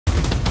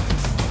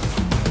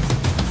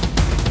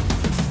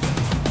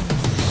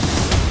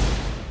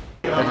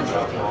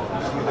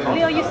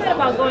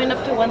about going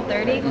up to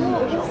 130.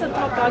 Who's the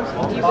top dogs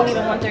do you believe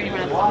in 130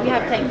 right now? We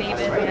have Tank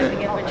Davis, we have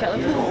Gervonta.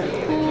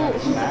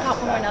 Who's the top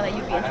one right now that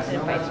you'd be interested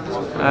in fighting?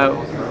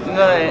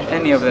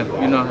 Any of them,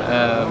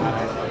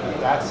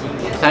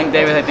 Tank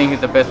Davis, I think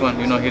he's the best one.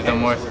 He's the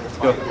more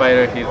skilled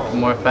fighter. He's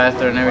more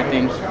faster and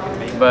everything.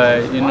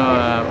 But we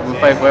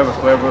fight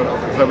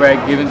whoever I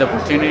give him the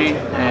opportunity,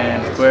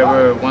 and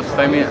whoever wants to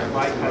fight me,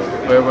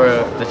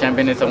 whoever the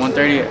champion is at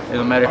 130. It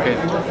doesn't matter if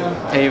it's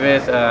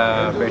Davis,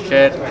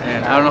 Berchet,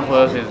 and I don't know who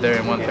else is there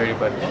in 130.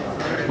 But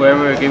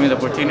whoever gave me the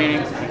opportunity,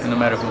 no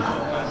matter who.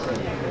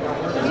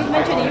 You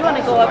mentioned you want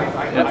to go up.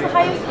 What's the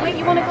highest weight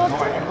you want to go up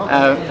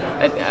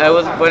to? I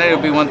was wanting to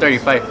be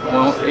 135,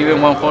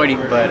 even 140,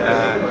 but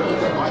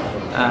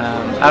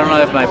I don't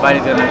know if my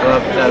body's gonna go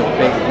up to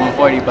big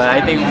 140. But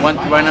I think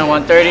right now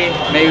 130,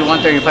 maybe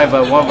 135,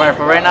 but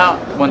for right now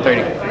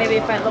 130. Maybe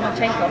fight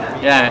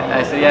Lomachenko.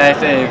 I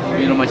said if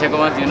Lomachenko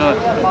wants,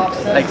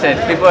 like I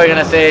said, people are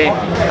gonna say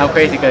I'm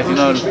crazy because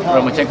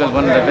Lomachenko is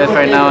one of the best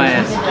right now,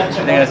 and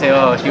they're gonna say,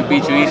 oh, he'll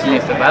beat you easily.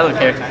 So I don't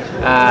care.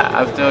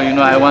 I'm still,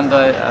 I want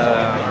that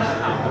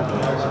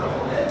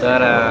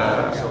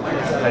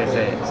how do you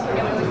say it?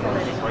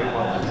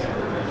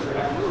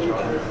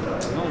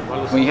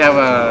 When you have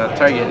a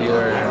target,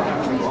 your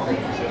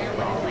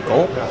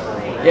goal?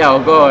 Yeah, or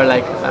goal, or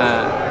like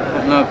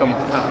no,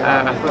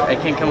 I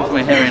can't come to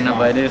my head right now,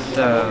 but it's I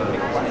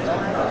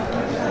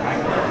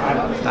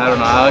don't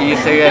know how you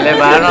say it,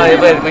 but I don't know.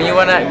 But when you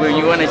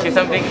wanna achieve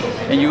something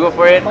and you go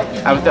for it,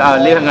 at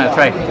least I'm gonna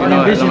try.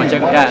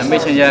 Lomachenko,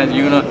 ambition,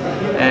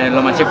 and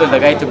Lomachenko is the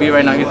guy to be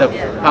right now. He's a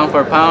pound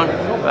for pound,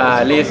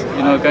 at least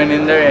going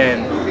in there,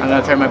 and I'm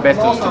gonna try my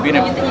best to beat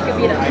him. You think you could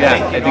beat him? Yeah,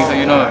 I think so.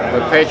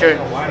 With pressure,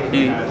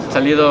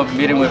 Salido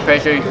beat him with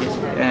pressure,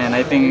 and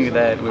I think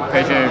that with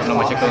pressure,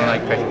 Lomachenko don't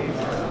like pressure.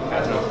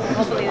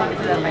 Hopefully they can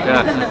do that, right?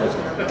 Yeah.